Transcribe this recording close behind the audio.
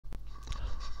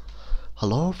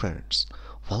Hello friends,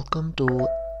 welcome to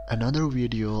another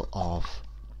video of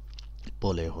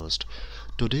Host.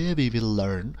 Today we will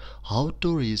learn how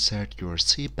to reset your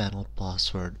cpanel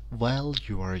password while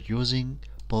you are using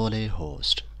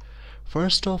Host.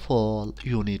 First of all,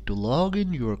 you need to log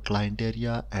in your client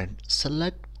area and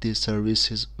select the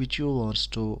services which you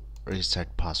want to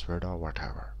reset password or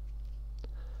whatever.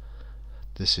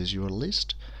 This is your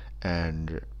list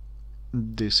and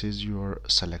this is your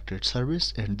selected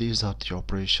service, and these are the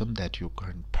operations that you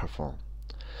can perform.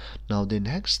 Now the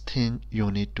next thing,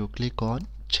 you need to click on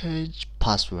change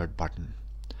password button.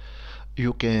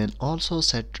 You can also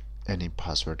set any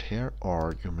password here,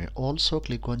 or you may also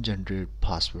click on generate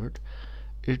password.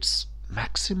 It's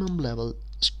maximum level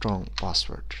strong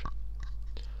password.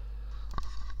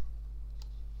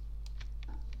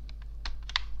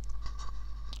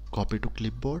 Copy to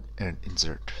clipboard and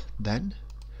insert, then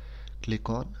click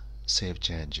on save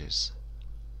changes.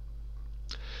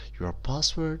 Your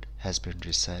password has been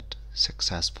reset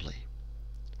successfully.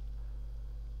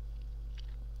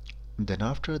 Then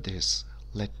after this,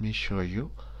 let me show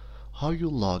you how you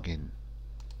log in.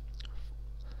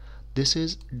 This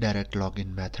is direct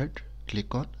login method.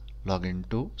 Click on login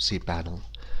to cpanel.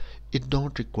 It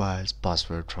don't requires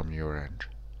password from your end.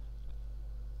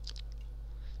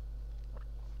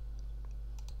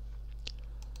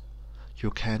 You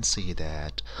can see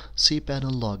that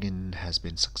cpanel login has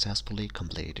been successfully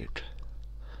completed.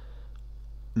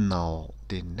 Now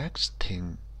the next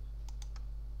thing,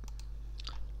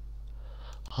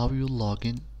 how you log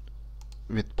in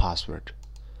with password.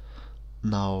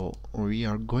 Now we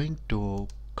are going to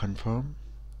confirm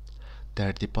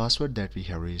that the password that we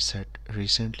have reset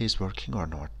recently is working or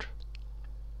not.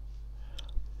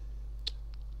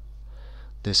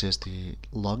 This is the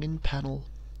login panel.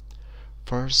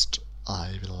 First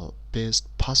I will paste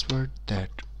password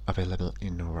that available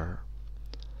in our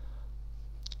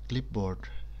clipboard,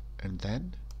 and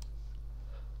then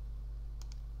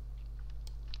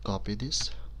copy this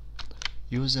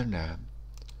username,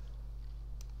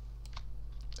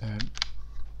 and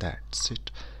that's it.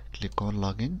 Click on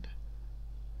login.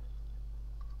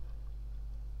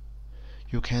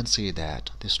 You can see that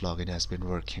this login has been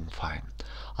working fine.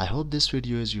 I hope this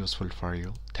video is useful for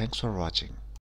you. Thanks for watching.